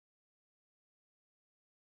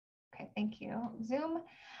Thank you, Zoom.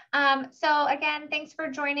 So again, thanks for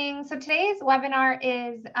joining. So today's webinar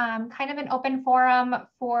is kind of an open forum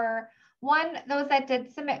for those that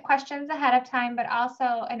did submit questions ahead of time, but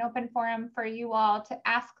also an open forum for you all to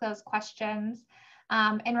ask those questions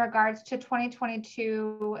in regards to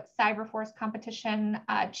 2022 CyberForce competition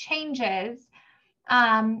changes.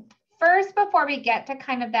 First, before we get to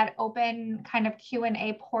kind of that open kind of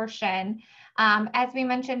Q&A portion, as we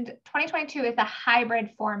mentioned, 2022 is a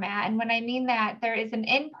hybrid format. And when I mean that, there is an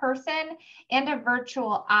in-person and a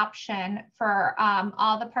virtual option for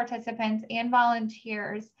all the participants and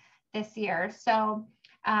volunteers this year. So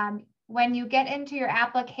when you get into your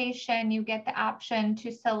application, you get the option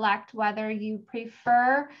to select whether you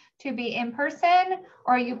prefer to be in person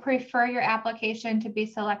or you prefer your application to be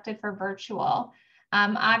selected for virtual.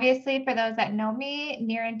 Obviously, for those that know me,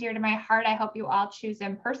 near and dear to my heart, I hope you all choose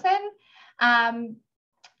in person.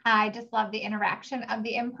 I just love the interaction of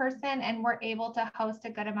the in-person, and we're able to host a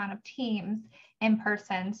good amount of teams in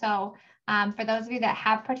person. So for those of you that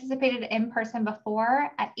have participated in person before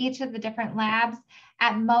at each of the different labs,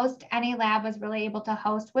 at most any lab was really able to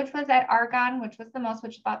host, which was at Argonne, which was the most,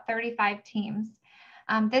 which is about 35 teams.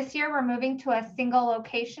 This year, we're moving to a single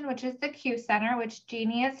location, which is the Q Center, which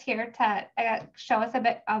Jeannie is here to show us a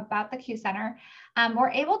bit about the Q Center. We're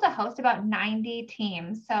able to host about 90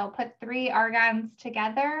 teams. So put 3 Argonnes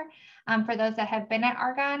together for those that have been at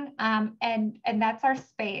Argonne, and that's our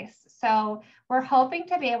space. So we're hoping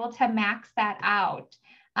to be able to max that out.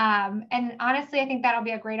 And honestly, I think that'll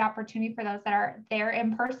be a great opportunity for those that are there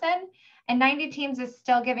in person. And 90 teams is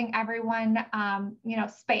still giving everyone,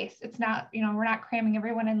 space. It's not, we're not cramming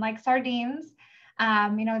everyone in like sardines.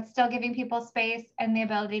 It's still giving people space and the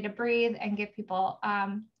ability to breathe and give people,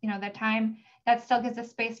 the time. That still gives a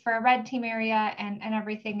space for a red team area and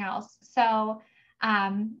everything else. So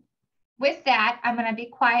with that, I'm going to be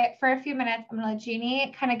quiet for a few minutes. I'm going to let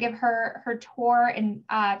Jeannie kind of give her tour and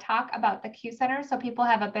talk about the Q Center so people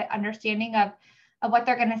have a bit understanding of what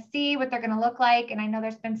they're going to see, what they're going to look like. And I know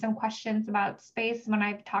there's been some questions about space when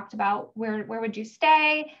I've talked about where would you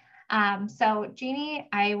stay. So Jeannie,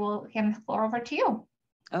 I will hand the floor over to you.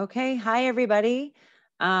 Okay. Hi, everybody.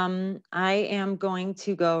 I am going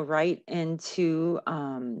to go right into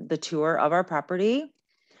the tour of our property.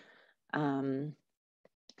 I'm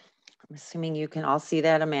assuming you can all see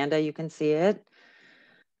that. Amanda, you can see it.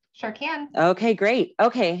 Sure can. Okay, great.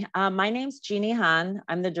 Okay, my name's Jeannie Hahn.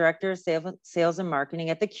 I'm the Director of Sales and Marketing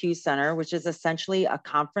at the Q Center, which is essentially a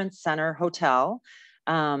conference center hotel.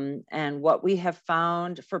 And what we have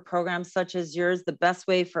found for programs such as yours, the best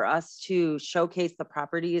way for us to showcase the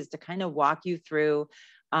property is to kind of walk you through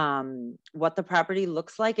what the property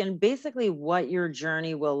looks like and basically what your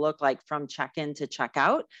journey will look like from check-in to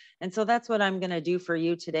check-out. And so that's what I'm going to do for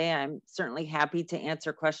you today. I'm certainly happy to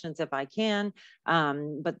answer questions if I can,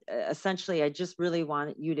 but essentially I just really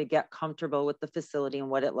want you to get comfortable with the facility and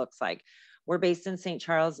what it looks like. We're based in St.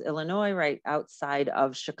 Charles, Illinois, right outside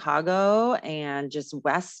of Chicago and just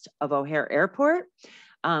west of O'Hare Airport.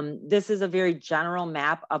 This is a very general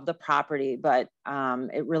map of the property, but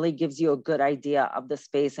it really gives you a good idea of the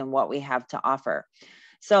space and what we have to offer.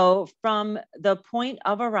 So from the point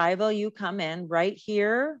of arrival, you come in. Right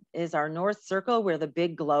here is our north circle where the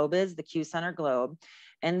big globe is, the Q Center globe.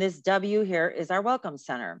 And this W here is our welcome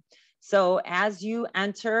center. So as you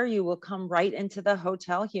enter, you will come right into the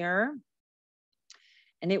hotel here.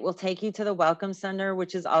 And it will take you to the welcome center,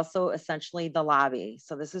 which is also essentially the lobby.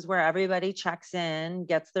 So this is where everybody checks in,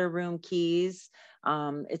 gets their room keys.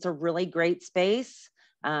 It's a really great space.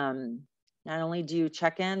 Not only do you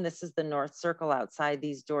check in, this is the north circle outside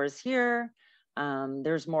these doors here.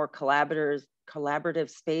 There's more collaborative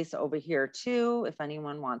space over here too. If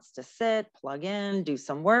anyone wants to sit, plug in, do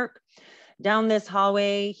some work. Down this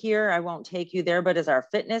hallway here, I won't take you there, but is our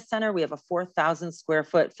fitness center. We have a 4,000 square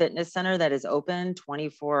foot fitness center that is open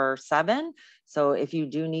 24/7. So if you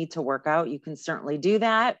do need to work out, you can certainly do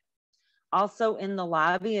that. Also in the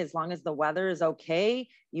lobby, as long as the weather is okay,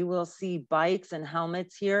 you will see bikes and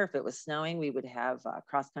helmets here. If it was snowing, we would have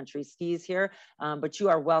cross-country skis here, but you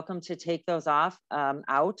are welcome to take those off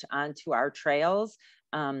out onto our trails.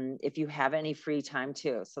 If you have any free time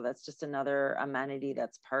too. So that's just another amenity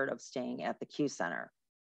that's part of staying at the Q Center.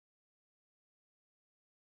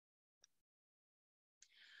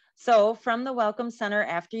 So from the Welcome Center,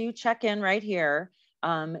 after you check in right here,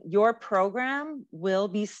 your program will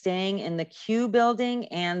be staying in the Q building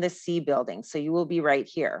and the C building. So you will be right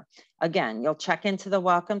here. Again, you'll check into the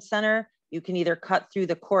Welcome Center. You can either cut through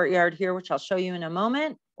the courtyard here, which I'll show you in a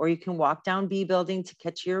moment, or you can walk down B building to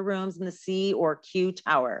catch your rooms in the C or Q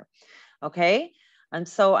tower. Okay. And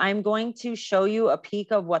so I'm going to show you a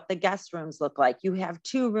peek of what the guest rooms look like. You have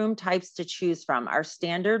 2 room types to choose from. Our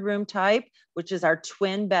standard room type, which is our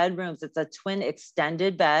twin bedrooms. It's a twin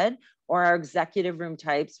extended bed, or our executive room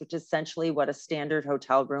types, which is essentially what a standard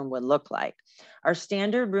hotel room would look like. Our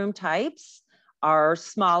standard room types are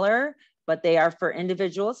smaller, but they are for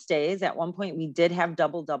individual stays. At one point, we did have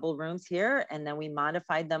double rooms here, and then we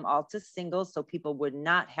modified them all to single so people would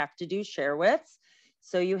not have to do share widths.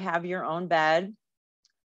 So you have your own bed.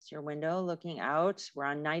 It's your window looking out. We're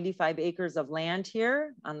on 95 acres of land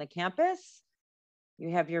here on the campus. You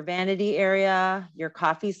have your vanity area, your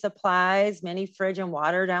coffee supplies, mini fridge and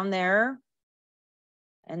water down there.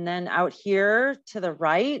 And then out here to the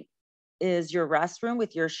right is your restroom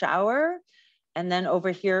with your shower. And then over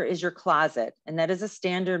here is your closet. And that is a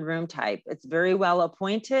standard room type. It's very well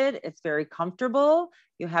appointed. It's very comfortable.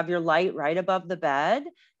 You have your light right above the bed.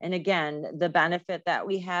 And again, the benefit that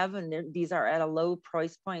we have, and these are at a low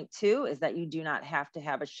price point too, is that you do not have to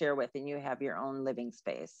have a share with, and you have your own living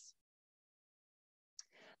space.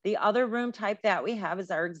 The other room type that we have is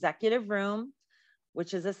our executive room,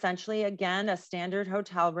 which is essentially, again, a standard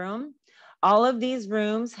hotel room. All of these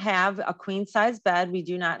rooms have a queen size bed. We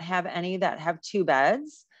do not have any that have 2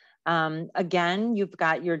 beds. Again, you've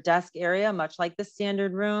got your desk area, much like the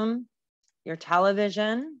standard room, your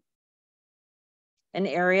television, an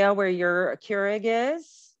area where your Keurig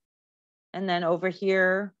is, and then over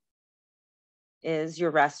here is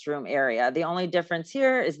your restroom area. The only difference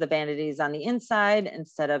here is the vanities on the inside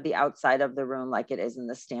instead of the outside of the room like it is in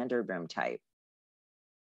the standard room type.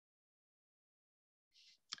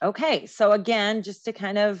 Okay, so again, just to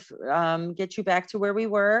kind of get you back to where we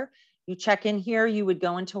were, you check in here, you would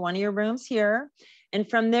go into one of your rooms here. And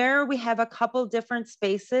from there, we have a couple different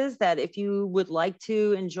spaces that if you would like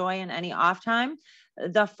to enjoy in any off time,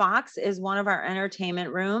 the Fox is one of our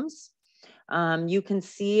entertainment rooms. You can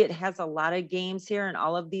see it has a lot of games here, and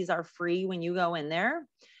all of these are free when you go in there.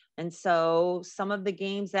 And so some of the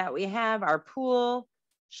games that we have are pool,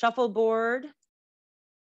 shuffleboard.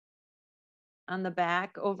 On the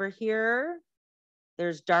back over here,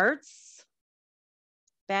 there's darts,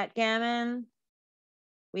 backgammon.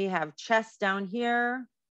 We have chess down here.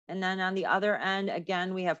 And then on the other end,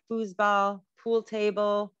 again, we have foosball, pool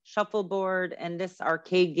table, shuffleboard, and this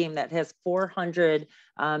arcade game that has 400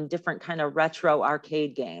 different kind of retro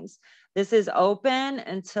arcade games. This is open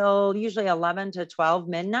until usually 11 to 12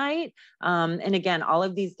 midnight. And again, all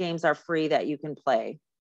of these games are free that you can play.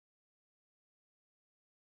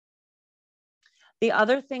 The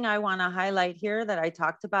other thing I want to highlight here that I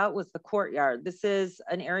talked about was the courtyard. This is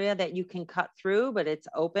an area that you can cut through, but it's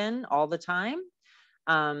open all the time.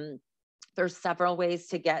 There's several ways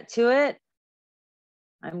to get to it.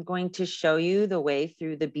 I'm going to show you the way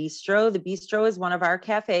through the bistro. The bistro is one of our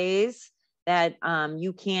cafes that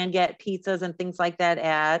you can get pizzas and things like that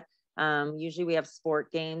at. Usually we have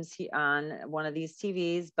sport games on one of these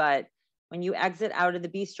TVs, but when you exit out of the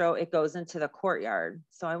bistro, it goes into the courtyard.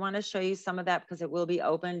 So I want to show you some of that because it will be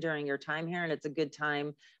open during your time here, and it's a good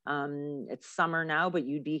time. It's summer now, but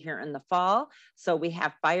you'd be here in the fall. So we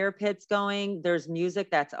have fire pits going. There's music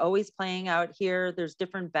that's always playing out here. There's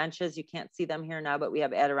different benches. You can't see them here now, but we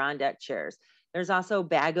have Adirondack chairs. There's also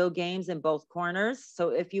bago games in both corners.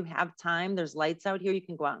 So if you have time, there's lights out here. You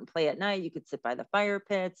can go out and play at night. You could sit by the fire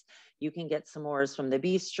pits. You can get s'mores from the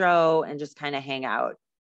bistro and just kind of hang out.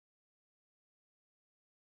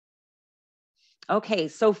 Okay,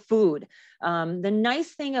 so food. The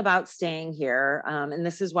nice thing about staying here, and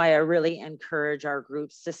this is why I really encourage our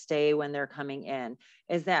groups to stay when they're coming in,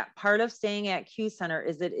 is that part of staying at Q Center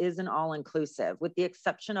is it is an all-inclusive, with the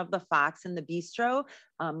exception of the Fox and the Bistro.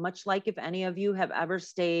 Much like if any of you have ever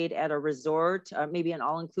stayed at a resort, maybe an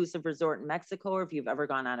all-inclusive resort in Mexico, or if you've ever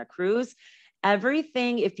gone on a cruise,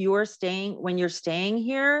 everything, if you are staying, when you're staying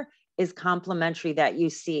here, is complimentary that you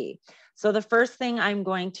see. So the first thing I'm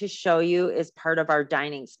going to show you is part of our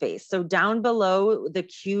dining space. So down below the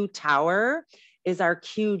Q Tower is our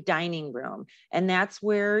Q dining room. And that's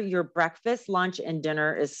where your breakfast, lunch, and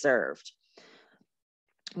dinner is served.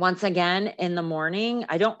 Once again, in the morning,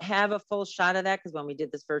 I don't have a full shot of that because when we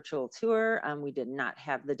did this virtual tour, we did not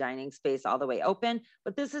have the dining space all the way open,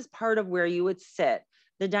 but this is part of where you would sit.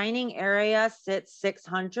 The dining area sits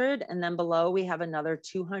 600, and then below we have another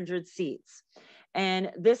 200 seats.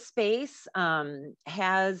 And this space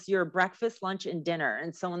has your breakfast, lunch, and dinner.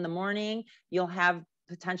 And so in the morning, you'll have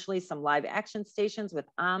potentially some live action stations with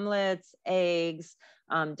omelets, eggs,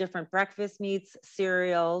 different breakfast meats,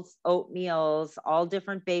 cereals, oatmeals, all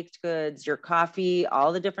different baked goods, your coffee,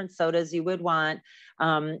 all the different sodas you would want.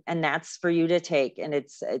 And that's for you to take. And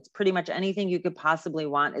it's pretty much anything you could possibly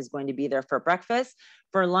want is going to be there for breakfast.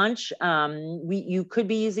 For lunch, you could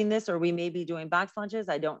be using this, or we may be doing box lunches.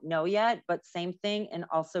 I don't know yet, but same thing. And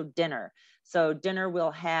also dinner. So dinner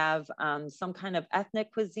will have some kind of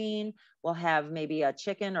ethnic cuisine. We'll have maybe a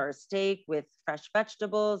chicken or a steak with fresh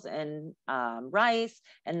vegetables and rice.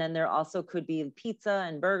 And then there also could be pizza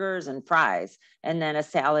and burgers and fries, and then a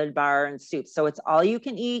salad bar and soup. So it's all you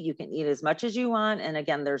can eat. You can eat as much as you want. And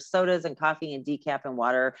again, there's sodas and coffee and decaf and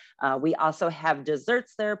water. We also have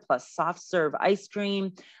desserts there, plus soft serve ice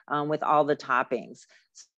cream with all the toppings.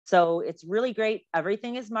 So it's really great.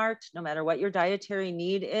 Everything is marked, no matter what your dietary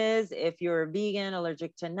need is. If you're vegan,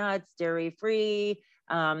 allergic to nuts, dairy-free,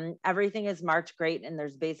 everything is marked great. And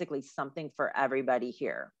there's basically something for everybody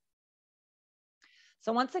here.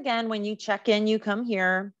 So once again, when you check in, you come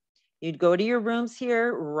here. You'd go to your rooms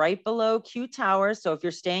here right below Q Tower. So if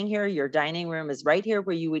you're staying here, your dining room is right here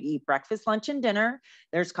where you would eat breakfast, lunch, and dinner.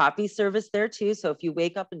 There's coffee service there too. So if you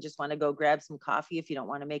wake up and just want to go grab some coffee, if you don't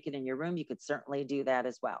want to make it in your room, you could certainly do that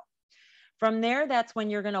as well. From there, that's when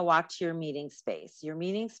you're going to walk to your meeting space. Your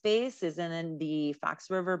meeting space is in the Fox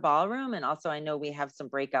River Ballroom. And also I know we have some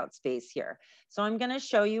breakout space here. So I'm going to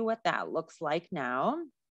show you what that looks like now.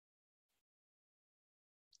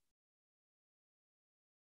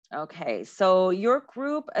 Okay, so your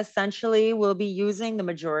group essentially will be using the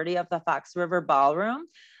majority of the Fox River Ballroom.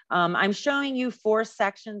 I'm showing you 4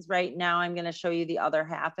 sections right now. I'm going to show you the other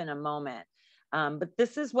half in a moment. But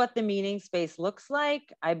this is what the meeting space looks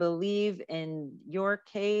like. I believe in your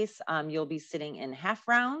case, you'll be sitting in half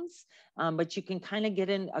rounds, but you can kind of get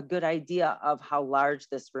in a good idea of how large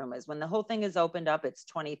this room is. When the whole thing is opened up, it's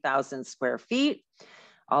 20,000 square feet.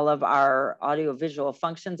 All of our audiovisual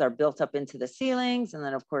functions are built up into the ceilings. And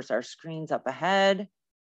then of course our screens up ahead.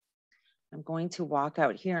 I'm going to walk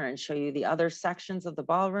out here and show you the other sections of the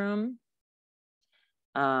ballroom.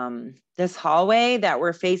 This hallway that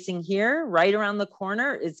we're facing here, right around the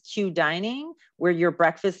corner, is Q Dining, where your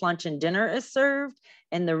breakfast, lunch, and dinner is served.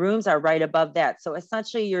 And the rooms are right above that. So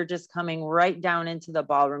essentially you're just coming right down into the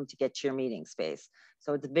ballroom to get to your meeting space.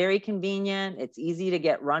 So it's very convenient. It's easy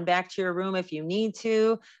to run back to your room if you need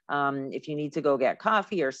to. If you need to go get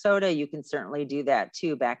coffee or soda, you can certainly do that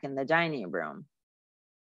too back in the dining room.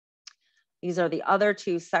 These are the other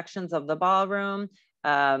 2 sections of the ballroom.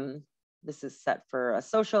 This is set for a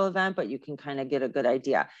social event, but you can kind of get a good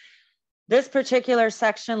idea. This particular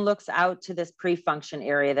section looks out to this pre-function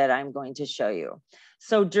area that I'm going to show you.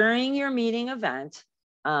 So during your meeting event,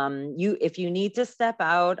 if you need to step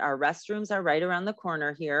out, our restrooms are right around the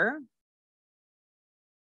corner here.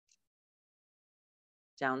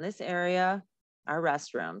 Down this area, our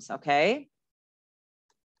restrooms, okay?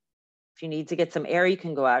 If you need to get some air, you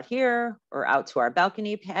can go out here or out to our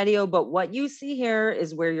balcony patio. But what you see here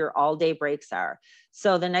is where your all-day breaks are.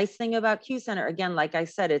 So the nice thing about Q Center, again, like I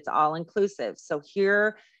said, it's all inclusive. So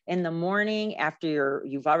here in the morning, after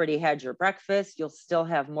you've already had your breakfast, you'll still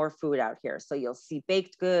have more food out here. So you'll see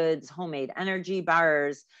baked goods, homemade energy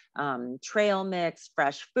bars, trail mix,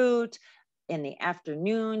 fresh fruit. In the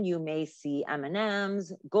afternoon, you may see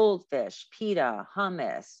M&Ms, goldfish, pita,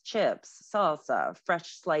 hummus, chips, salsa,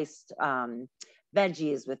 fresh sliced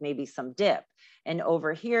veggies with maybe some dip. And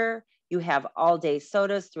over here, you have all day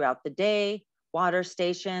sodas throughout the day, water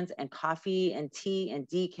stations, and coffee and tea and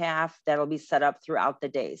decaf that'll be set up throughout the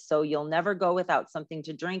day. So you'll never go without something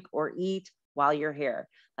to drink or eat while you're here.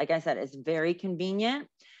 Like I said, it's very convenient.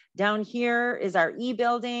 Down here is our E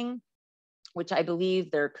building, which I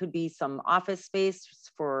believe there could be some office space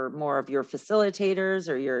for more of your facilitators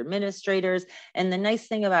or your administrators. And the nice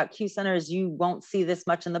thing about Q Center is you won't see this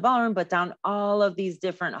much in the ballroom, but down all of these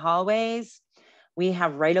different hallways, we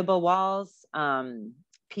have writable walls.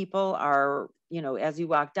 People are, as you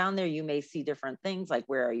walk down there, you may see different things like,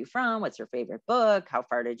 where are you from? What's your favorite book? How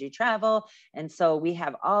far did you travel? And so we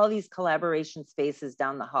have all these collaboration spaces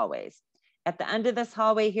down the hallways. At the end of this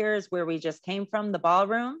hallway here is where we just came from, the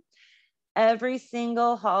ballroom. Every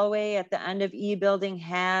single hallway at the end of E building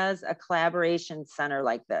has a collaboration center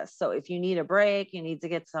like this. So if you need a break, you need to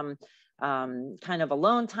get some kind of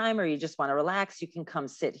alone time, or you just want to relax, you can come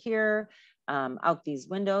sit here. Out these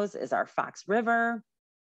windows is our Fox River.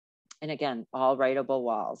 And again, all writable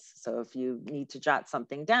walls. So if you need to jot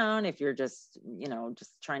something down, if you're just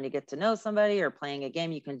trying to get to know somebody or playing a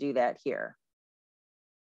game, you can do that here.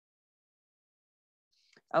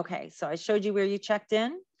 Okay, so I showed you where you checked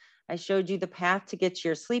in. I showed you the path to get to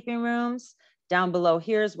your sleeping rooms. Down below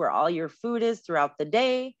here is where all your food is throughout the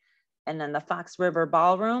day. And then the Fox River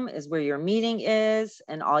Ballroom is where your meeting is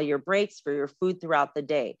and all your breaks for your food throughout the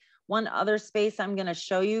day. One other space I'm going to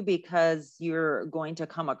show you because you're going to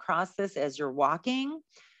come across this as you're walking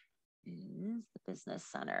is the Business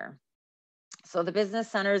Center. So the Business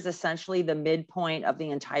Center is essentially the midpoint of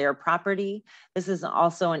the entire property. This is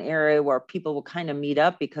also an area where people will kind of meet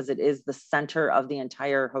up because it is the center of the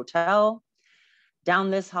entire hotel.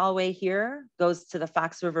 Down this hallway here goes to the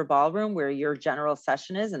Fox River Ballroom where your general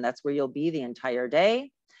session is, and that's where you'll be the entire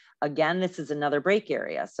day. Again, this is another break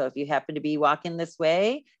area. So if you happen to be walking this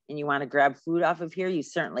way and you want to grab food off of here, you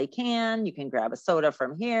certainly can. You can grab a soda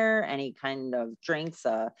from here, any kind of drinks,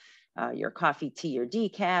 your coffee, tea, or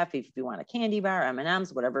decaf, if you want a candy bar,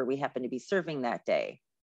 M&Ms, whatever we happen to be serving that day.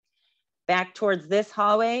 Back towards this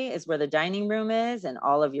hallway is where the dining room is and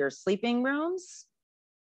all of your sleeping rooms.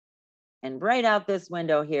 And right out this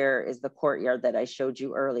window here is the courtyard that I showed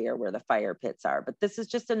you earlier where the fire pits are. But this is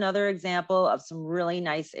just another example of some really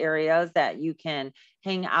nice areas that you can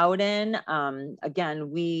hang out in.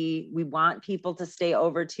 Again, we want people to stay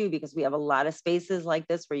over too, because we have a lot of spaces like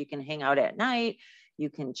this where you can hang out at night.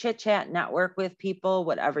 You can chit chat, network with people,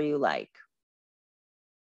 whatever you like.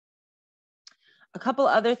 A couple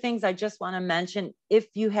other things I just want to mention. If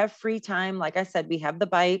you have free time, like I said, we have the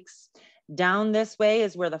bikes. Down this way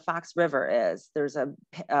is where the Fox River is. There's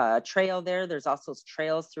a trail there. There's also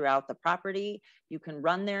trails throughout the property. You can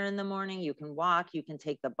run there in the morning. You can walk. You can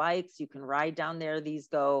take the bikes. You can ride down there. These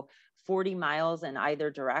go 40 miles in either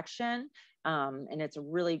direction. And it's a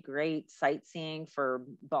really great sightseeing for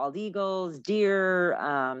bald eagles, deer.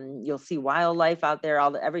 You'll see wildlife out there.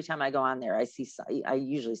 Every time I go on there, I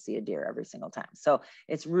usually see a deer every single time. So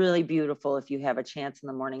it's really beautiful if you have a chance in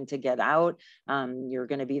the morning to get out. You're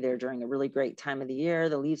going to be there during a really great time of the year.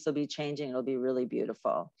 The leaves will be changing. It'll be really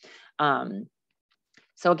beautiful.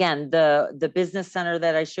 So again, the business center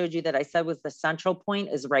that I showed you that I said was the central point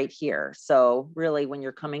is right here. So really when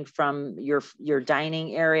you're coming from your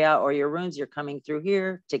dining area or your rooms, you're coming through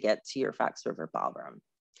here to get to your Fox River Ballroom.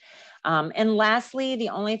 And lastly, the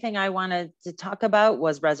only thing I wanted to talk about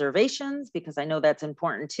was reservations, because I know that's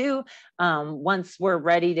important too. Once we're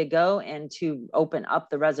ready to go and to open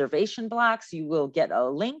up the reservation blocks, you will get a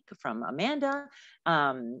link from Amanda.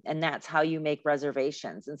 And that's how you make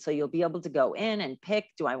reservations. And so you'll be able to go in and pick,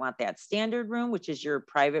 do I want that standard room, which is your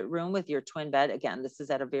private room with your twin bed? Again, this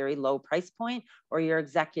is at a very low price point, or your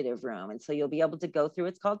executive room. And so you'll be able to go through,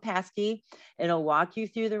 it's called Passkey. It'll walk you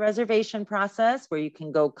through the reservation process where you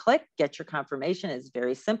can go click, get your confirmation. It's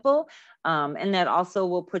very simple. And that also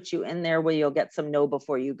will put you in there where you'll get some know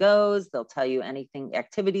before you goes. They'll tell you anything,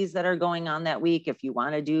 activities that are going on that week. If you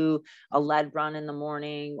want to do a lead run in the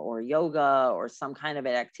morning or yoga or some kind of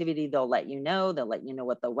an activity, they'll let you know. They'll let you know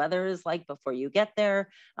what the weather is like before you get there,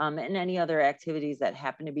 and any other activities that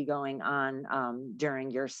happen to be going on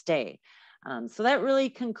during your stay. So that really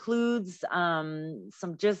concludes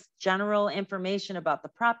some just general information about the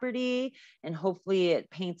property, and hopefully it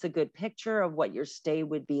paints a good picture of what your stay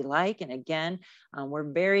would be like. And again,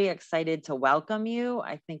 we're very excited to welcome you.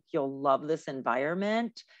 I think you'll love this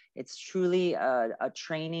environment. It's truly a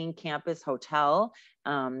training campus hotel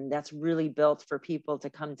that's really built for people to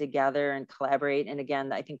come together and collaborate. And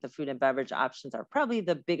again, I think the food and beverage options are probably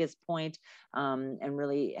the biggest point, and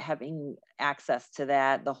really having access to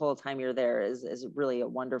that the whole time you're there is really a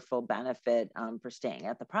wonderful benefit for staying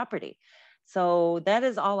at the property. So that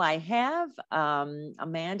is all I have.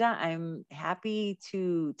 Amanda, I'm happy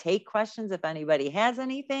to take questions if anybody has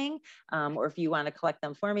anything, or if you want to collect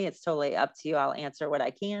them for me, it's totally up to you. I'll answer what I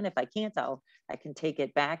can. If I can't, I can take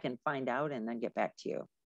it back and find out and then get back to you.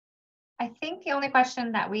 I think the only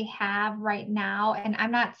question that we have right now, and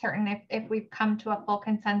I'm not certain if we've come to a full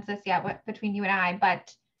consensus yet between you and I,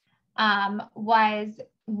 but was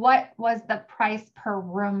what was the price per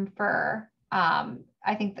room for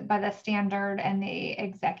I think by the standard and the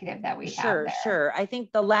executive that we have there. Sure. I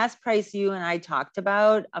think the last price you and I talked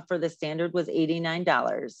about for the standard was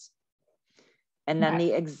 $89. And then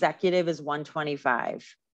the executive is $125.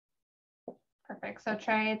 Perfect. So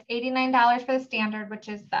Trey, it's $89 for the standard, which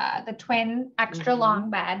is the twin extra long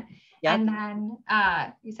bed. Yep. And then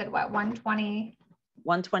you said what, 120?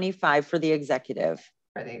 125 for the executive.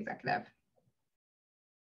 For the executive.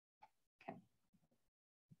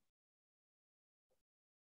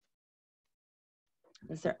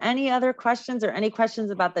 Is there any other questions or any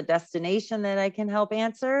questions about the destination that I can help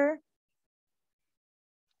answer?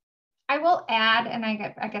 I will add, and I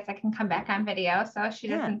guess I can come back on video so she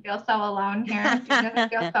doesn't feel so alone here. She doesn't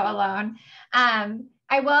feel so alone.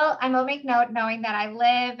 I will make note, knowing that I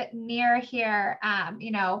live near here,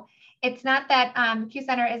 you know, It's not that Q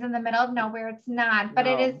Center is in the middle of nowhere. It's not, but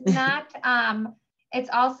No. it is not. It's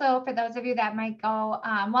also for those of you that might go,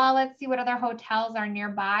 well, let's see what other hotels are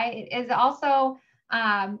nearby. It is also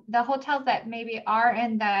the hotels that maybe are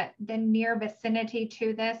in the near vicinity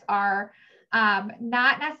to this are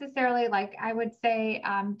not necessarily, like I would say,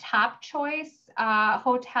 top choice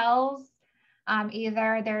hotels.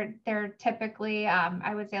 Either they're typically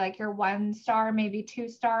I would say like your 1-star, maybe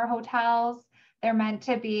 2-star hotels. They're meant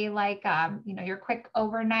to be like you know, your quick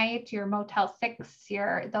overnight, your Motel 6,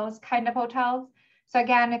 your those kind of hotels. So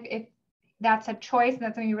again, if that's a choice and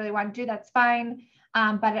that's something you really want to do, that's fine.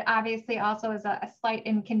 But it obviously also is a slight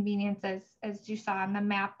inconvenience, as you saw on the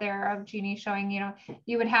map there of Jeannie showing, you know,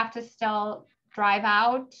 you would have to still drive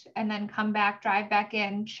out and then come back, drive back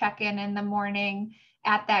in, check in the morning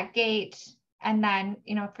at that gate. And then,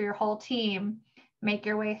 you know, for your whole team, make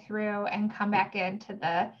your way through and come back into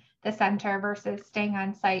the center versus staying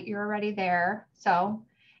on site. You're already there. So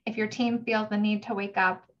if your team feels the need to wake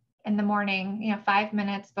up in the morning, you know, 5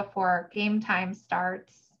 minutes before game time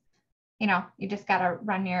starts, you know, you just got to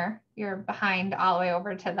run your behind all the way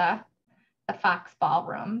over to the Fox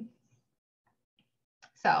ballroom.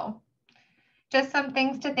 So just some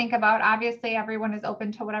things to think about. Obviously, everyone is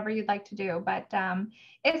open to whatever you'd like to do, but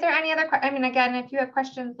is there any other, I mean, again, if you have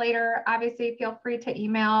questions later, obviously feel free to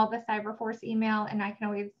email the CyberForce email and I can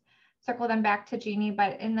always circle them back to Jeannie.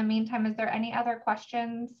 But in the meantime, is there any other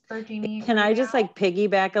questions for Jeannie? Can I just like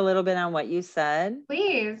piggyback a little bit on what you said?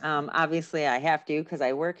 Please. Obviously I have to because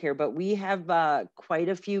I work here, but we have quite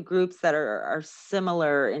a few groups that are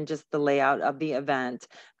similar in just the layout of the event.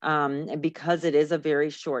 And because it is a very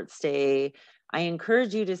short stay, I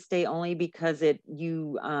encourage you to stay only because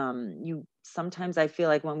you sometimes I feel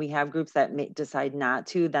like when we have groups that decide not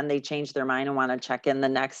to, then they change their mind and want to check in the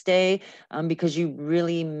next day because you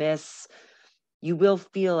really you will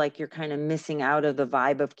feel like you're kind of missing out of the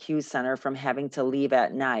vibe of Q Center from having to leave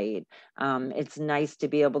at night. It's nice to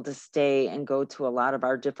be able to stay and go to a lot of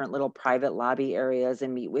our different little private lobby areas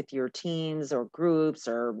and meet with your teams or groups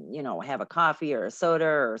or, you know, have a coffee or a soda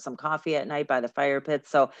or some coffee at night by the fire pit.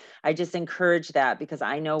 So I just encourage that because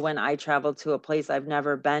I know when I travel to a place I've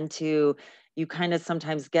never been to, you kind of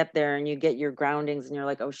sometimes get there and you get your groundings and you're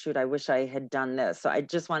like, oh, shoot, I wish I had done this. So I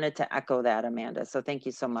just wanted to echo that, Amanda. So thank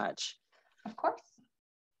you so much. Of course.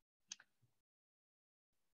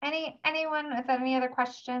 Anyone with any other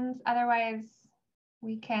questions? Otherwise,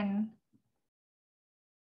 we can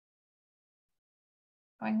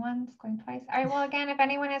going once, going twice. All right. Well, again, if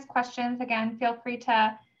anyone has questions, again, feel free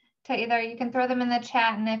to either you can throw them in the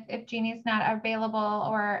chat, and if Jeannie's not available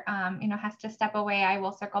or you know, has to step away, I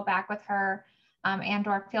will circle back with her, and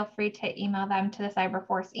or feel free to email them to the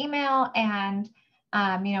CyberForce email, and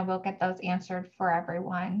you know, we'll get those answered for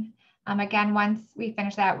everyone. Again, once we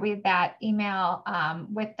finish that, that email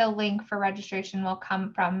with the link for registration will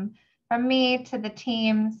come from me to the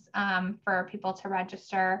teams for people to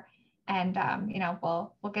register. And you know,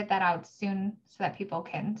 we'll get that out soon so that people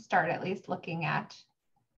can start at least looking at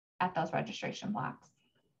those registration blocks.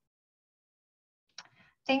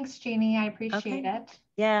 Thanks, Jeannie. I appreciate it.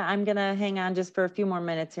 Yeah, I'm gonna hang on just for a few more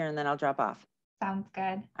minutes here and then I'll drop off. Sounds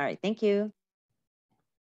good. All right, thank you.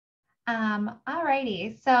 All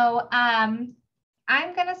righty. So I'm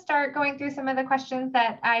gonna start going through some of the questions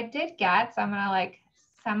that I did get. So I'm gonna like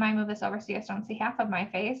semi move this over so you guys don't see half of my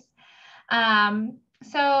face.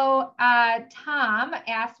 So Tom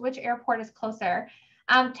asked which airport is closer.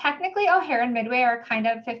 Technically O'Hare and Midway are kind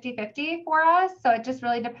of 50-50 for us. So it just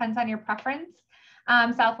really depends on your preference.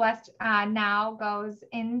 Southwest now goes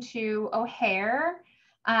into O'Hare.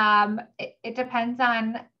 It depends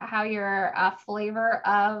on how your flavor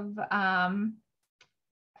of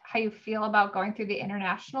how you feel about going through the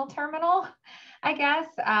international terminal, I guess.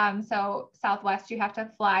 So Southwest, you have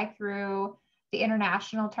to fly through the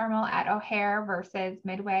international terminal at O'Hare versus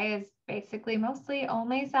Midway is basically mostly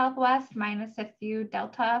only Southwest minus a few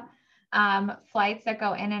Delta flights that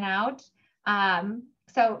go in and out.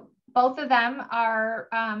 So both of them are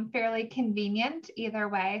fairly convenient either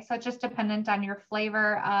way. So it's just dependent on your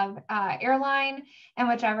flavor of airline and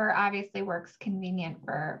whichever obviously works convenient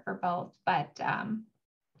for both. But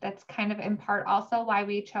that's kind of in part also why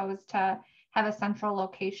we chose to have a central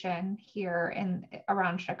location here in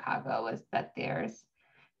around Chicago, is that there's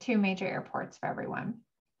 2 major airports for everyone.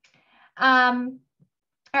 All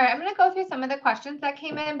right, I'm going to go through some of the questions that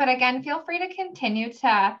came in, but again, feel free to continue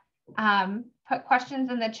to put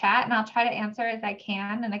questions in the chat and I'll try to answer as I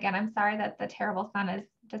can. And again, I'm sorry that the terrible sun has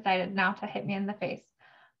decided now to hit me in the face.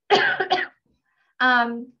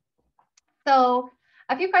 So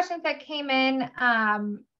a few questions that came in.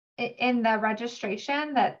 in the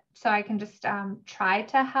registration that, so I can just try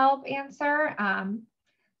to help answer.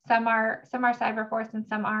 Some are CyberForce and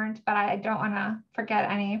some aren't, but I don't want to forget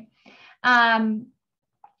any.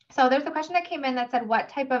 So there's a question that came in that said, what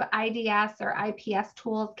type of IDS or IPS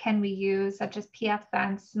tools can we use, such as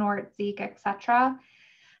pfSense, Snort, Zeek, etc.?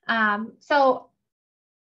 So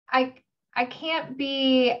I can't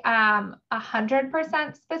be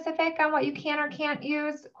 100% specific on what you can or can't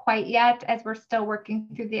use quite yet, as we're still working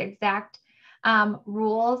through the exact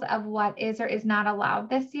rules of what is or is not allowed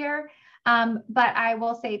this year. But I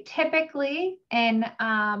will say typically in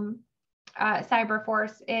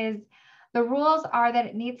CyberForce is the rules are that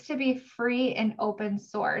it needs to be free and open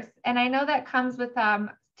source. And I know that comes with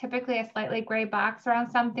typically a slightly gray box around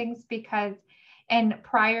some things, because in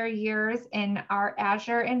prior years in our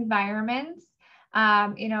Azure environments,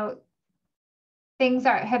 you know, things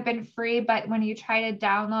have been free, but when you try to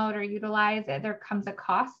download or utilize it, there comes a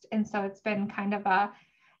cost. And so it's been kind of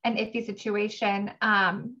an iffy situation.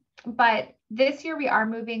 But this year we are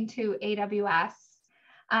moving to AWS.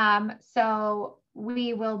 So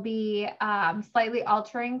we will be slightly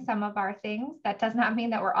altering some of our things. That does not mean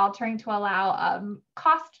that we're altering to allow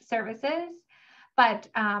cost services, but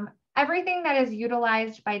everything that is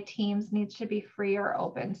utilized by teams needs to be free or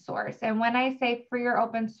open source. And when I say free or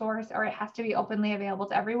open source, or it has to be openly available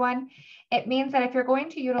to everyone, it means that if you're going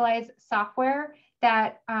to utilize software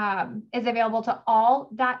that is available to all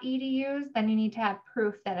 .edus, then you need to have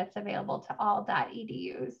proof that it's available to all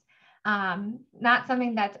 .edus. Not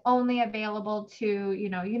something that's only available to, you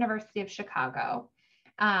know, University of Chicago,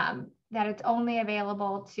 that it's only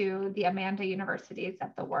available to the Amanda universities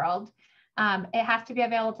of the world. It has to be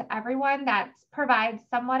available to everyone. That provides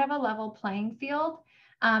somewhat of a level playing field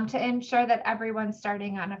to ensure that everyone's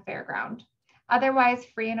starting on a fair ground. Otherwise,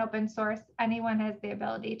 free and open source, anyone has the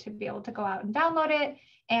ability to be able to go out and download it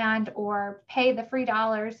and or pay the free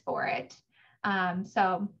dollars for it.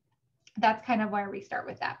 So that's kind of where we start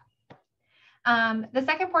with that. The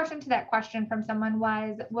second portion to that question from someone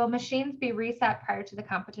was, will machines be reset prior to the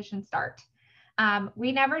competition start?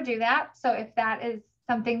 We never do that. So if that is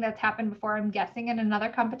something that's happened before, I'm guessing in another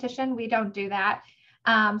competition, we don't do that.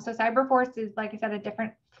 So CyberForce is, like I said, a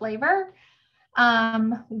different flavor.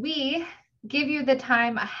 We give you the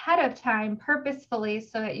time ahead of time purposefully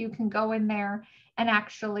so that you can go in there and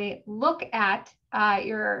actually look at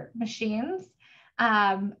your machines,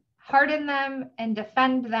 harden them and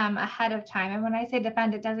defend them ahead of time. And when I say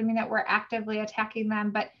defend, it doesn't mean that we're actively attacking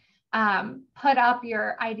them, but put up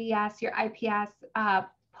your IDS, your IPS,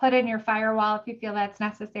 put in your firewall if you feel that's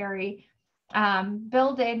necessary,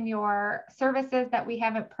 build in your services that we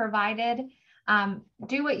haven't provided,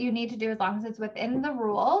 do what you need to do as long as it's within the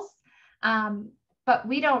rules. But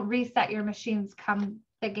we don't reset your machines come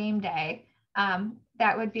the game day.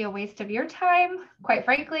 That would be a waste of your time, quite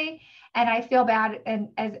frankly. And I feel bad, and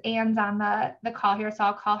as Anne's on the call here, so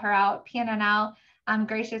I'll call her out. PNNL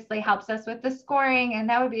graciously helps us with the scoring, and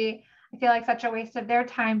that would be, I feel like, such a waste of their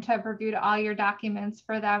time to have reviewed all your documents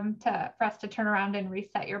for us to turn around and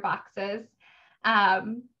reset your boxes.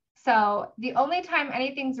 So the only time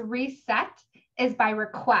anything's reset is by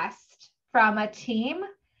request from a team,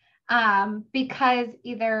 because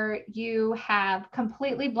either you have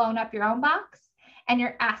completely blown up your own box and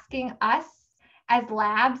you're asking us as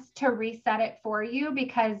labs to reset it for you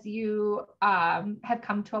because you have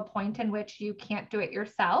come to a point in which you can't do it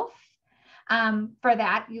yourself. For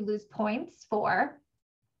that, you lose points for,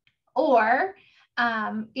 or,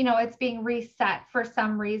 you know, it's being reset for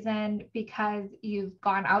some reason because you've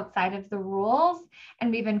gone outside of the rules,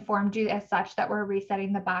 and we've informed you as such that we're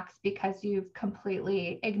resetting the box because you've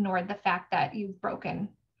completely ignored the fact that you've broken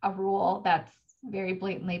a rule that's very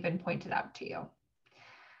blatantly been pointed out to you.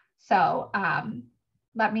 So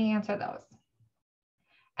let me answer those.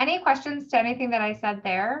 Any questions to anything that I said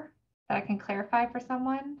there that I can clarify for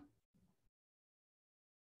someone?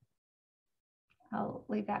 I'll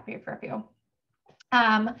leave that for a few.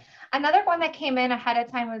 Another one that came in ahead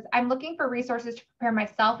of time was, I'm looking for resources to prepare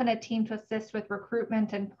myself and a team to assist with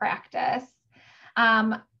recruitment and practice.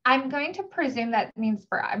 I'm going to presume that means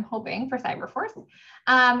I'm hoping for CyberForce.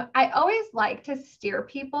 I always like to steer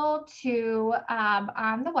people to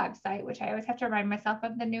on the website, which I always have to remind myself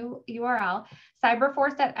of the new URL,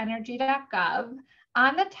 cyberforce.energy.gov.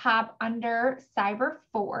 On the top under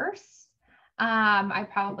CyberForce, I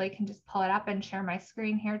probably can just pull it up and share my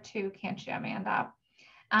screen here too, can't you, Amanda?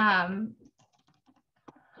 I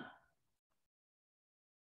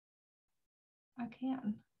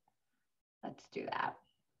can. Let's do that.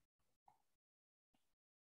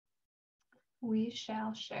 We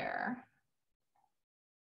shall share.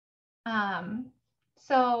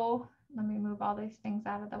 So let me move all these things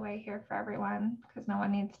out of the way here for everyone because no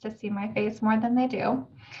one needs to see my face more than they do.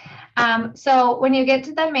 So when you get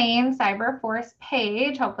to the main CyberForce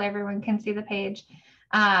page, hopefully everyone can see the page.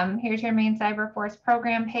 Here's your main CyberForce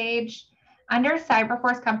program page. Under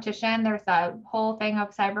CyberForce Competition, there's a whole thing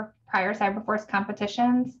of prior CyberForce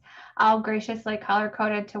competitions, all graciously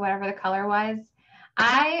color-coded to whatever the color was.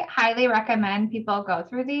 I highly recommend people go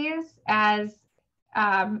through these. As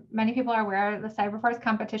many people are aware, the CyberForce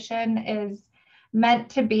competition is meant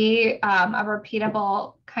to be a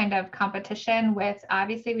repeatable kind of competition with,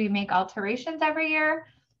 obviously we make alterations every year,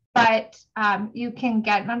 but you can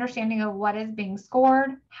get an understanding of what is being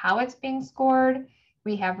scored, how it's being scored.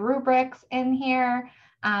 We have rubrics in here.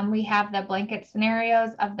 We have the blanket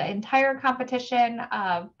scenarios of the entire competition,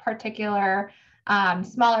 of particular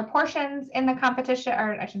smaller portions in the competition,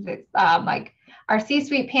 or I should say like our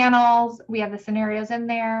C-suite panels. We have the scenarios in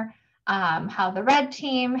there, how the red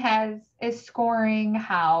team is scoring,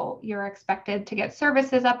 how you're expected to get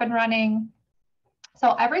services up and running.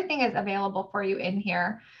 So everything is available for you in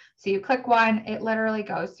here. So you click one, it literally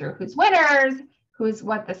goes through who's winners,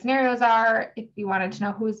 what the scenarios are. If you wanted to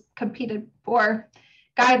know who's competed for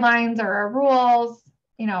guidelines or rules,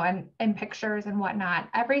 you know, and pictures and whatnot,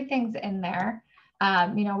 everything's in there.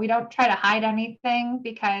 You know, we don't try to hide anything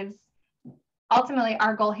because ultimately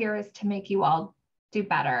our goal here is to make you all do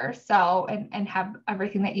better. So, and have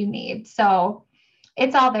everything that you need. So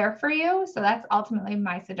it's all there for you. So that's ultimately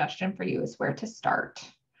my suggestion for you, is where to start.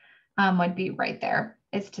 Would be right there,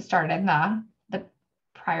 is to start in the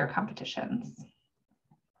prior competitions.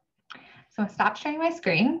 So I'll stop sharing my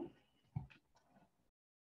screen.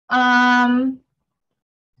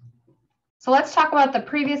 So let's talk about the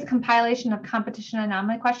previous compilation of competition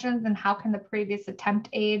anomaly questions and how can the previous attempt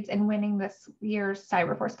aids in winning this year's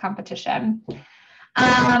CyberForce competition.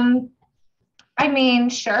 I mean,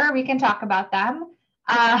 sure, we can talk about them.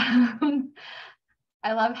 I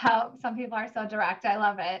love how some people are so direct. I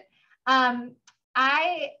love it.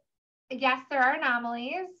 Yes, there are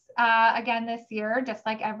anomalies again this year, just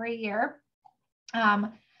like every year.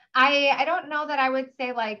 I don't know that I would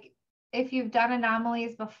say, like, if you've done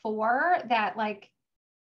anomalies before, that like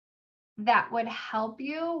that would help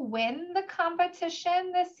you win the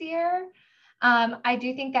competition this year. I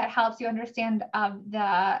do think that helps you understand of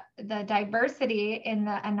the diversity in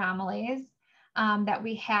the anomalies that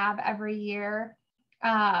we have every year.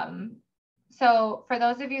 So for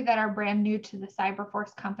those of you that are brand new to the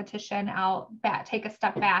CyberForce competition, I'll take a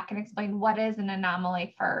step back and explain what is an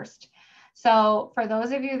anomaly first. So for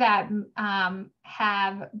those of you that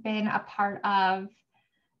have been a part of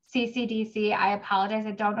CCDC, I apologize,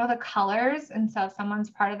 I don't know the colors. And so if someone's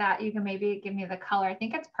part of that, you can maybe give me the color. I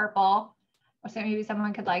think it's purple. So maybe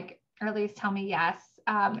someone could, like, or at least tell me yes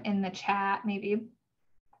in the chat, maybe.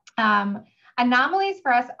 Anomalies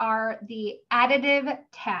for us are the additive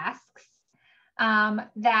tasks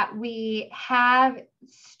that we have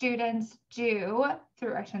students do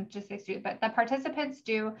through, I shouldn't just say students, but the participants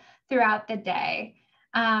do throughout the day.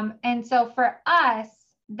 And so for us,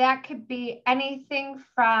 that could be anything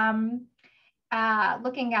from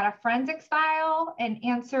looking at a forensics file and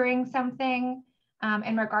answering something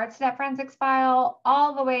in regards to that forensics file,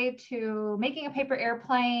 all the way to making a paper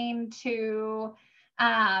airplane, to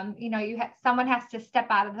you know, someone has to step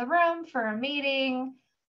out of the room for a meeting,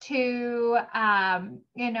 to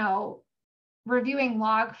you know, reviewing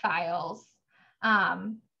log files.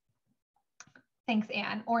 Thanks,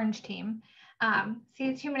 Anne. Orange team.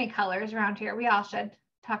 See, too many colors around here. We all should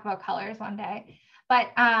talk about colors one day.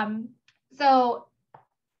 But so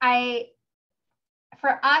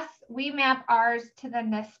for us, we map ours to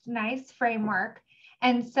the NIST framework.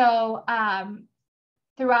 And so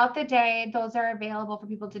throughout the day, those are available for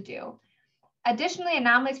people to do. Additionally,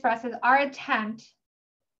 anomalies for us is our attempt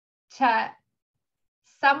to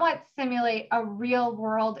somewhat simulate a real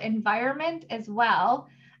world environment as well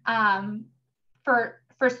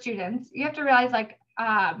for students. You have to realize, like,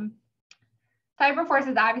 CyberForce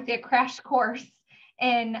is obviously a crash course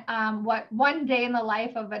in what one day in the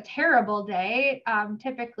life of a terrible day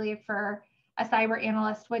typically for a cyber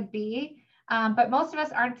analyst would be. But most of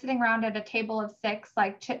us aren't sitting around at a table of 6,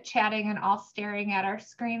 like chit-chatting and all staring at our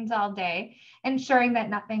screens all day, ensuring that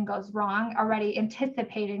nothing goes wrong, already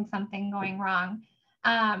anticipating something going wrong.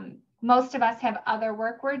 Most of us have other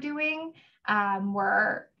work we're doing.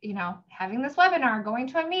 We're, you know, having this webinar, going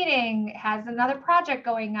to a meeting, has another project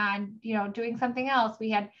going on, you know, doing something else. We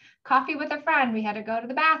had coffee with a friend. We had to go to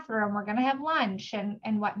the bathroom. We're going to have lunch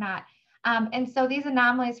and whatnot. And so these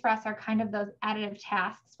anomalies for us are kind of those additive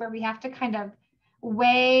tasks where we have to kind of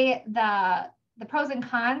weigh the the pros and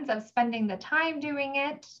cons of spending the time doing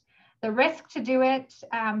it, the risk to do it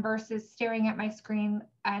versus staring at my screen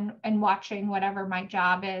and watching whatever my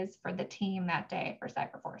job is for the team that day for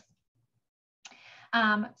CyberForce.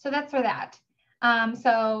 So that's for that.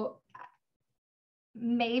 So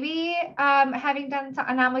maybe having done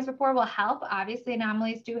anomalies before will help. Obviously,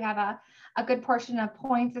 anomalies do have a good portion of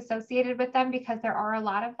points associated with them because there are a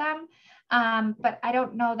lot of them. But I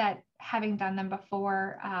don't know that having done them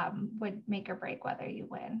before would make or break whether you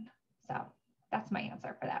win. So that's my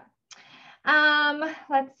answer for that.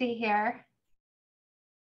 Let's see here.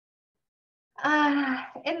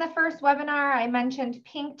 In the first webinar, I mentioned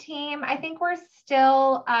pink team. I think we're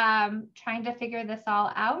still trying to figure this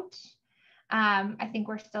all out. I think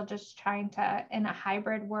we're still just trying to, in a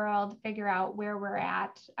hybrid world, figure out where we're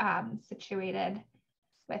at situated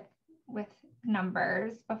with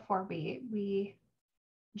numbers before we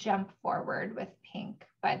jump forward with pink.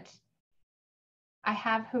 But I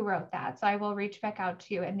have who wrote that, so I will reach back out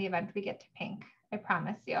to you in the event we get to pink. I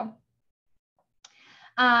promise you.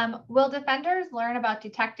 Will defenders learn about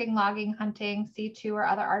detecting, logging, hunting, C2, or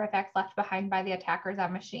other artifacts left behind by the attackers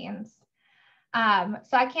on machines?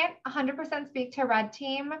 So I can't 100% speak to red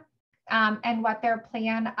team and what their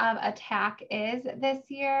plan of attack is this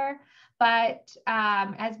year, but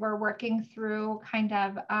as we're working through kind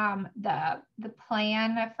of the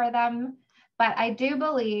plan for them, but I do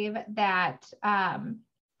believe that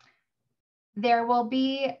there will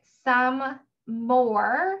be some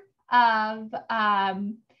more of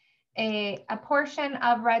a portion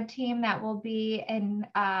of red team that will be in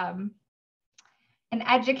an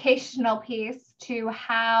educational piece to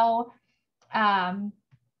how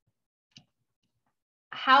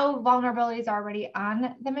vulnerabilities are already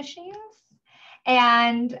on the machines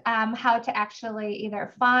and how to actually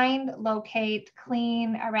either find, locate,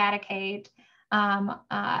 clean, eradicate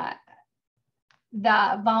the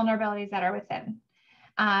vulnerabilities that are within.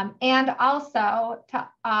 And also to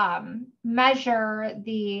measure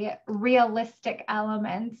the realistic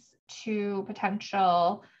elements to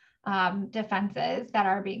potential defenses that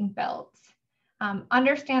are being built.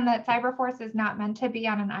 Understand that CyberForce is not meant to be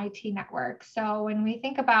on an IT network. So when we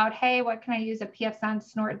think about, hey, what can I use a pfSense,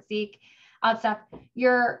 Snort, Zeek, all stuff,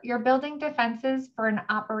 you're building defenses for an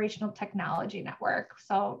operational technology network.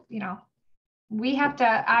 So, you know, we have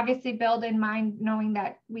to obviously build in mind knowing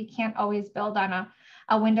that we can't always build on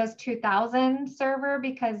a Windows 2000 server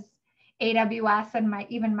because AWS and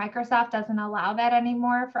even Microsoft doesn't allow that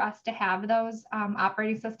anymore for us to have those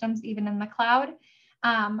operating systems even in the cloud.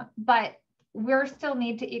 But we still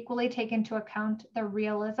need to equally take into account the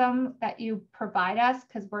realism that you provide us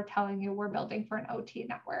because we're telling you we're building for an OT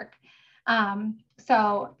network.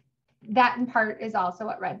 So that in part is also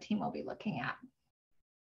what Red Team will be looking at.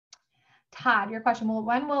 Todd, your question,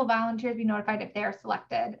 when will volunteers be notified if they are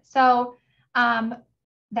selected? So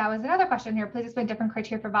that was another question here. Please explain different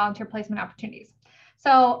criteria for volunteer placement opportunities.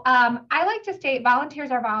 So I like to state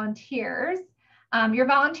volunteers are volunteers. You're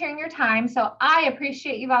volunteering your time. So I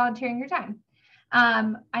appreciate you volunteering your time.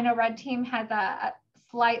 I know Red Team has a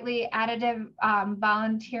slightly additive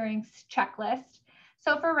volunteering checklist.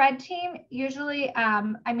 So for Red Team, usually,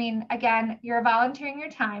 I mean, again, you're volunteering your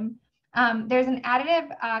time. There's an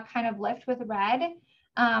additive kind of lift with Red.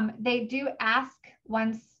 They do ask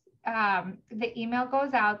once the email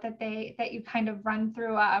goes out that you kind of run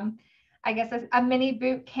through, I guess, a mini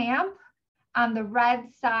boot camp on the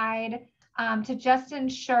Red side to just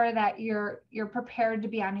ensure that you're prepared to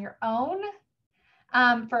be on your own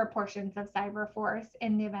for portions of CyberForce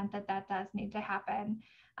in the event that does need to happen.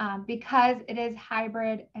 Because it is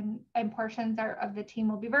hybrid and portions of the team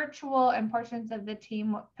will be virtual and portions of the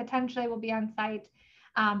team potentially will be on site.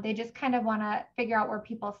 They just kind of want to figure out where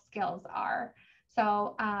people's skills are.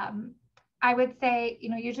 So I would say, you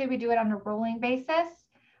know, usually we do it on a rolling basis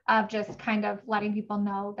of just kind of letting people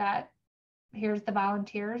know that here's the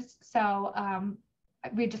volunteers. So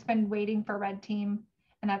we've just been waiting for Red Team,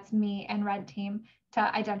 and that's me and Red Team, to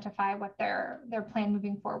identify what their plan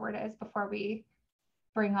moving forward is before we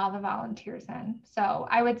bring all the volunteers in. So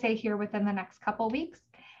I would say here within the next couple of weeks.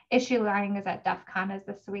 Issue line is at DEF CON is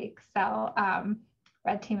this week. So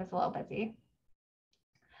Red Team is a little busy.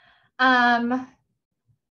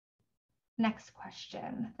 Next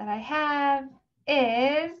question that I have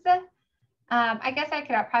is, I guess I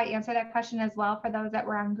could probably answer that question as well for those that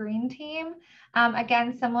were on Green Team.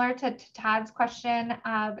 Again, similar to Todd's question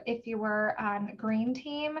of if you were on Green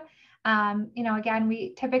Team, you know, again,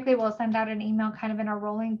 we typically will send out an email kind of in a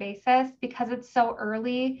rolling basis because it's so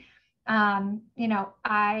early. You know,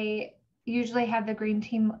 I usually have the Green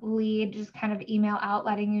Team lead just kind of email out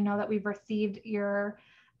letting you know that we've received your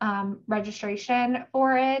registration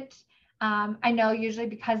for it. I know usually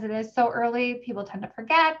because it is so early, people tend to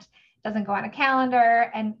forget, doesn't go on a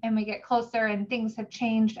calendar, and we get closer and things have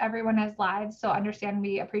changed. Everyone has lives. So understand,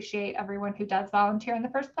 we appreciate everyone who does volunteer in the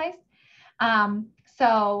first place.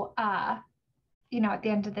 You know, at the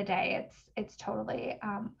end of the day, it's totally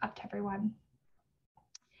up to everyone.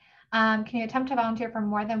 Can you attempt to volunteer for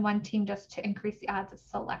more than one team just to increase the odds of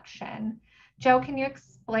selection? Joe, can you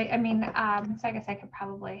explain? I mean, so I guess I could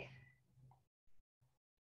probably,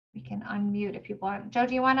 we can unmute if you want. Joe,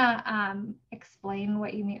 do you want to explain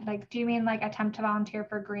what you mean? Like, do you mean like attempt to volunteer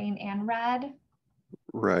for green and red?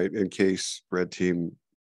 Right, in case red team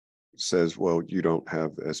says, well, you don't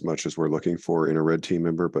have as much as we're looking for in a red team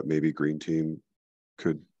member, but maybe green team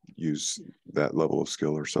could use that level of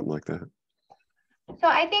skill or something like that. So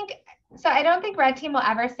I don't think red team will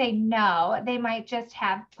ever say no. They might just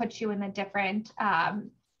have put you in a different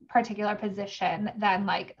particular position than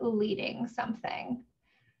like leading something.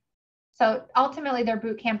 So ultimately their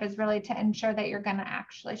boot camp is really to ensure that you're going to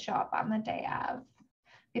actually show up on the day of.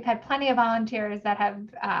 We've had plenty of volunteers that have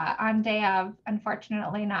on day of,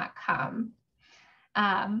 unfortunately, not come.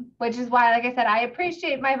 Which is why, like I said, I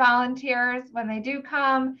appreciate my volunteers when they do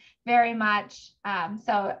come very much. I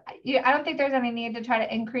don't think there's any need to try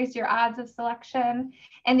to increase your odds of selection.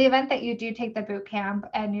 In the event that you do take the boot camp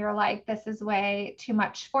and you're like, this is way too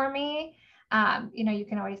much for me, you know, you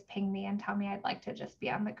can always ping me and tell me I'd like to just be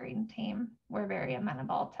on the green team. We're very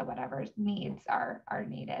amenable to whatever needs are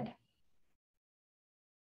needed.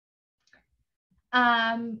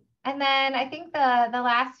 And then I think the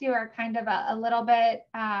last few are kind of a little bit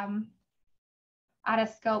out of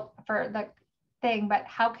scope for the thing, but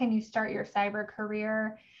how can you start your cyber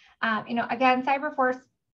career? You know, again, CyberForce,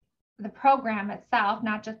 the program itself,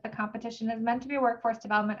 not just the competition, is meant to be a workforce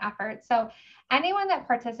development effort. So anyone that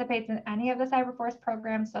participates in any of the CyberForce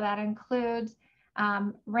programs, so that includes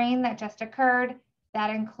RAIN that just occurred,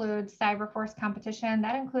 that includes CyberForce Competition,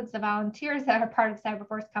 that includes the volunteers that are part of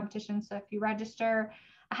CyberForce Competition. So if you register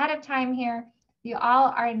ahead of time here, you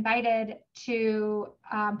all are invited to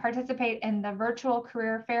participate in the virtual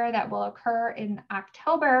career fair that will occur in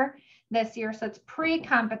October this year. So it's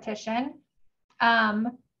pre-competition.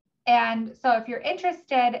 And so if you're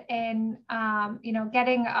interested in, you know,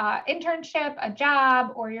 getting an internship, a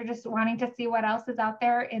job, or you're just wanting to see what else is out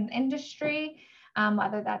there in industry,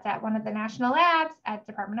 whether that's at one of the national labs, at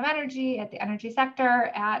Department of Energy, at the energy sector,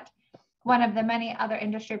 at one of the many other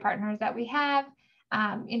industry partners that we have,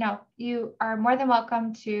 you know, you are more than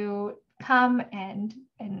welcome to come and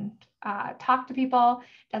talk to people.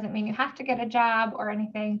 Doesn't mean you have to get a job or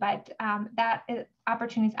anything, but that is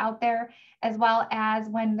opportunities out there, as well as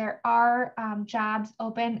when there are jobs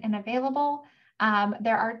open and available.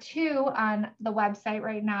 There are 2 on the website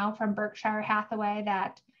right now from Berkshire Hathaway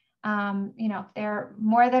that, you know, they're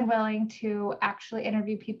more than willing to actually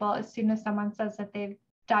interview people as soon as someone says that they've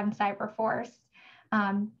done CyberForce.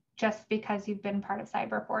 Just because you've been part of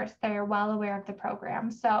CyberForce, they're well aware of the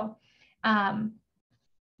program. So,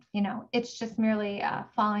 you know, it's just merely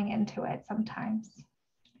falling into it sometimes.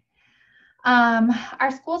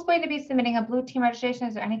 Are schools going to be submitting a blue team registration?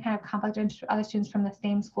 Is there any kind of conflict if other students from the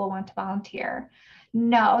same school want to volunteer?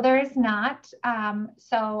 No, there is not.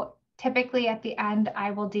 So typically at the end,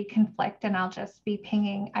 I will deconflict and I'll just be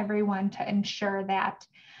pinging everyone to ensure that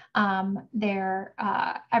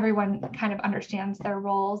everyone kind of understands their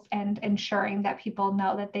roles and ensuring that people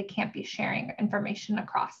know that they can't be sharing information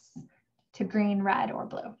across to green, red, or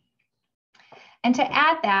blue. And to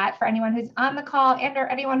add that, for anyone who's on the call and or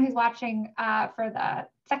anyone who's watching for the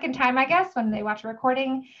second time, I guess, when they watch a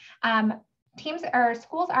recording, teams or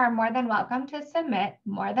schools are more than welcome to submit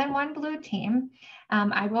more than one blue team.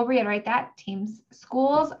 I will reiterate that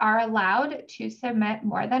schools are allowed to submit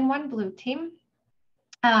more than one blue team.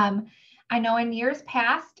 I know in years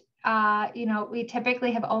past, you know, we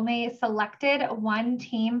typically have only selected one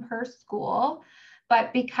team per school,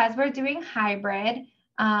 but because we're doing hybrid,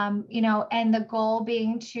 you know, and the goal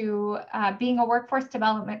being to being a workforce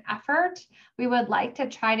development effort, we would like to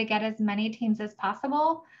try to get as many teams as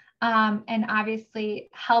possible, and obviously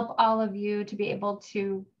help all of you to be able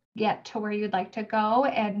to get to where you'd like to go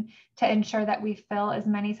and to ensure that we fill as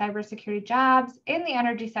many cybersecurity jobs in the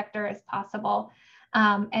energy sector as possible.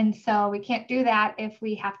 And so we can't do that if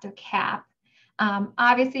we have to cap.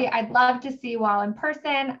 Obviously, I'd love to see you all in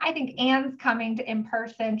person. I think Anne's coming to in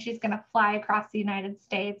person. She's going to fly across the United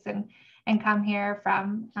States and come here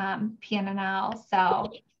from PNNL.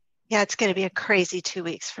 So yeah, it's going to be a crazy 2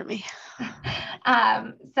 weeks for me.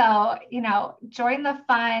 So, you know, join the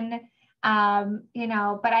fun. You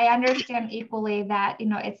know, but I understand equally that, you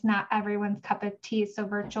know, it's not everyone's cup of tea. So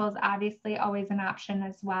virtual is obviously always an option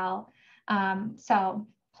as well. I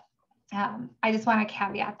just want to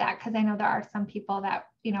caveat that because I know there are some people that,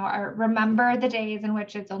 you know, remember the days in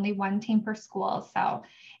which it's only one team per school. So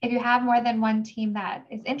if you have more than one team that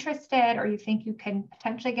is interested, or you think you can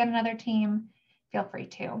potentially get another team, feel free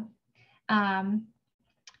to.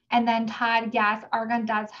 And then Todd, yes, Argonne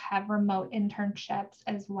does have remote internships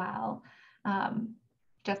as well,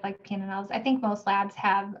 just like P&Ls. I think most labs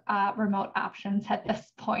have remote options at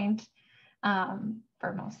this point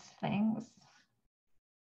for most things.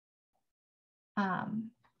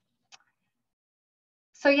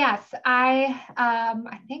 So yes,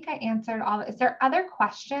 I think I answered all. Is there other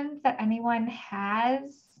questions that anyone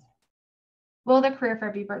has? Will the career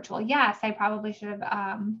fair be virtual? Yes, I probably should have.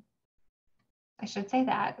 I should say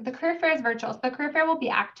that. The career fair is virtual. So the career fair will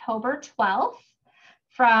be October 12th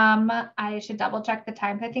from, I should double check the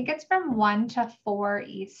times. I think it's from 1 to 4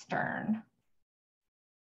 Eastern.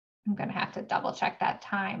 I'm going to have to double check that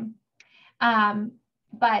time.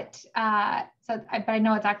 But I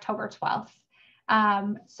know it's October 12th.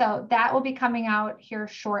 So that will be coming out here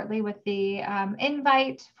shortly with the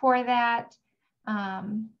invite for that.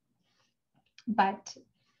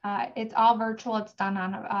 It's all virtual. It's done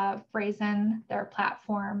on Brazen, their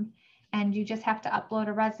platform, and you just have to upload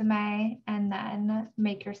a resume and then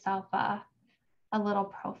make yourself a little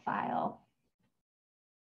profile.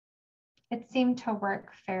 It seemed to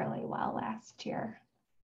work fairly well last year.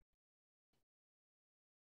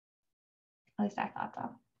 At least I thought so.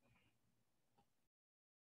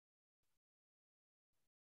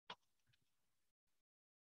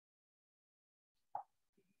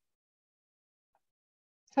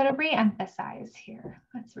 So to re-emphasize here,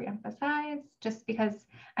 let's re-emphasize just because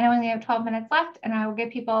I only have 12 minutes left, and I will give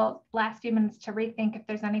people last few minutes to rethink if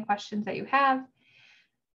there's any questions that you have.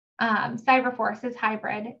 CyberForce is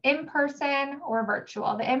hybrid, in-person or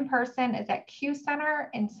virtual. The in-person is at Q Center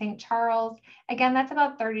in St. Charles. Again, that's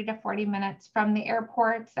about 30 to 40 minutes from the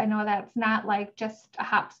airports. I know that's not like just a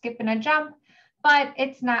hop, skip, and a jump, but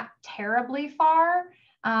it's not terribly far.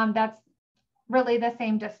 That's really the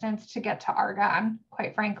same distance to get to Argonne,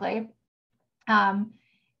 quite frankly.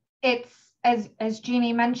 It's, as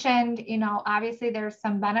Jeannie mentioned, you know, obviously there's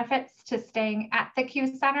some benefits to staying at the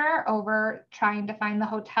Q Center over trying to find the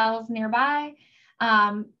hotels nearby.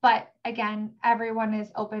 But again, everyone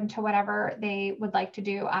is open to whatever they would like to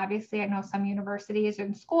do. Obviously, I know some universities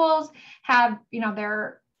and schools have, you know,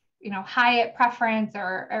 their, you know, Hyatt preference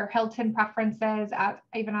or Hilton preferences,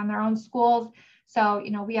 even on their own schools. So,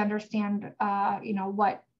 you know, we understand, you know,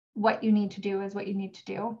 what you need to do is what you need to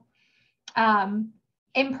do.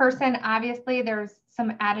 In person, obviously, there's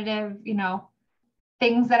some additive, you know,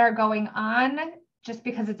 things that are going on. Just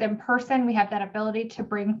because it's in person, we have that ability to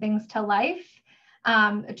bring things to life,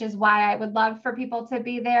 which is why I would love for people to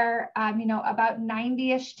be there. You know, about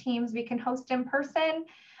 90-ish teams we can host in person.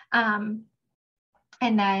 And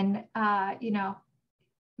then, you know,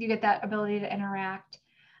 you get that ability to interact.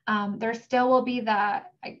 There still will be the,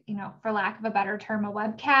 you know, for lack of a better term, a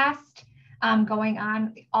webcast going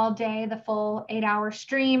on all day, the full 8-hour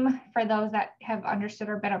stream for those that have understood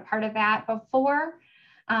or been a part of that before.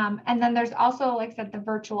 And then there's also, like I said, the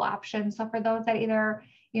virtual option. So for those that either,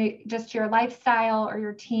 you know, just your lifestyle or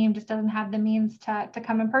your team just doesn't have the means to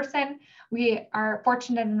come in person, we are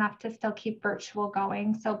fortunate enough to still keep virtual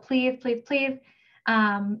going. So please, please, please,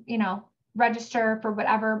 you know, register for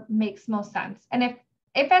whatever makes most sense. And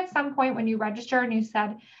if at some point when you register and you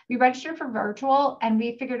said, we registered for virtual and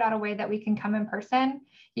we figured out a way that we can come in person,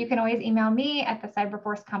 you can always email me at the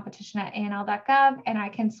CyberForce Competition at ANL.gov and I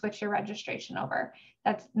can switch your registration over.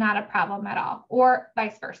 That's not a problem at all, or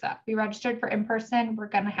vice versa. We registered for in-person, we're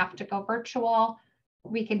gonna have to go virtual.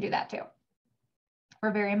 We can do that too.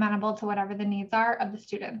 We're very amenable to whatever the needs are of the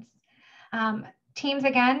students. Teams,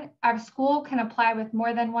 again, our school can apply with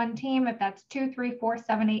more than one team if that's 2, 3, 4,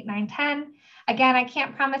 7, 8, 9, 10. Again, I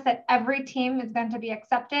can't promise that every team is going to be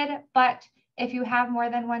accepted, but if you have more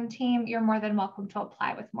than one team, you're more than welcome to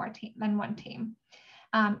apply with more than one team.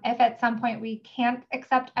 If at some point we can't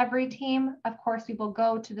accept every team, of course, we will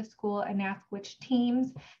go to the school and ask which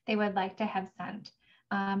teams they would like to have sent,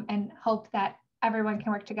 and hope that everyone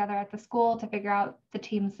can work together at the school to figure out the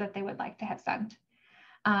teams that they would like to have sent.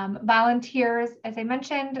 Volunteers, as I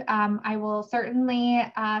mentioned, I will certainly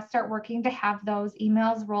start working to have those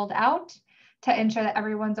emails rolled out to ensure that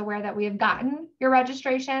everyone's aware that we have gotten your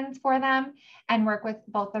registrations for them, and work with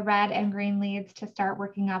both the red and green leads to start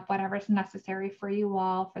working up whatever's necessary for you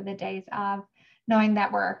all for the days of, knowing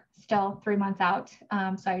that we're still 3 months out.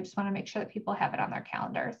 So I just want to make sure that people have it on their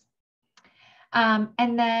calendars.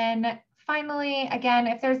 And then finally, again,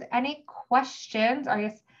 if there's any questions, or I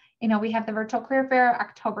guess, we have the virtual career fair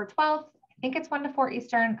October 12th. I think it's 1 to 4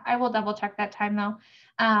 Eastern. I will double check that time though.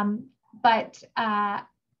 But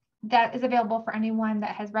that is available for anyone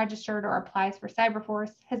that has registered or applies for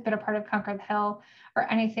CyberForce, has been a part of Conquer the Hill,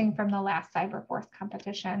 or anything from the last CyberForce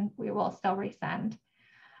competition, we will still resend.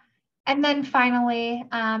 And then finally,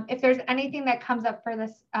 if there's anything that comes up for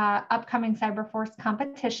this upcoming CyberForce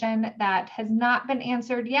competition that has not been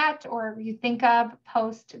answered yet, or you think of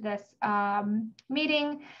post this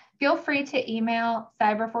meeting, feel free to email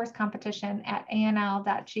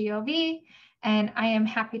cyberforcecompetition@anl.gov. And I am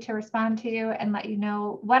happy to respond to you and let you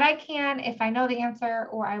know what I can, if I know the answer,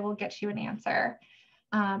 or I will get you an answer.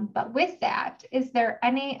 But with that, is there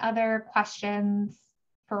any other questions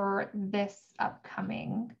for this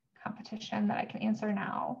upcoming competition that I can answer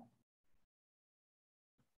now?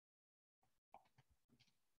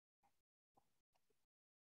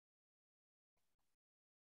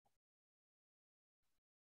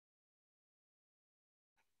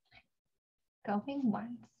 Going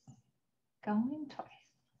once, going twice.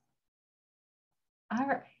 All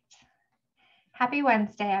right. Happy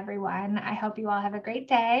Wednesday, everyone. I hope you all have a great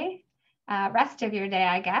day, rest of your day,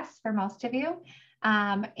 I guess, for most of you.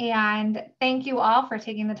 And thank you all for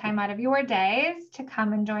taking the time out of your days to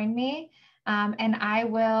come and join me. And I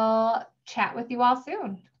will chat with you all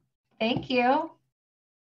soon. Thank you.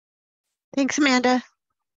 Thanks, Amanda.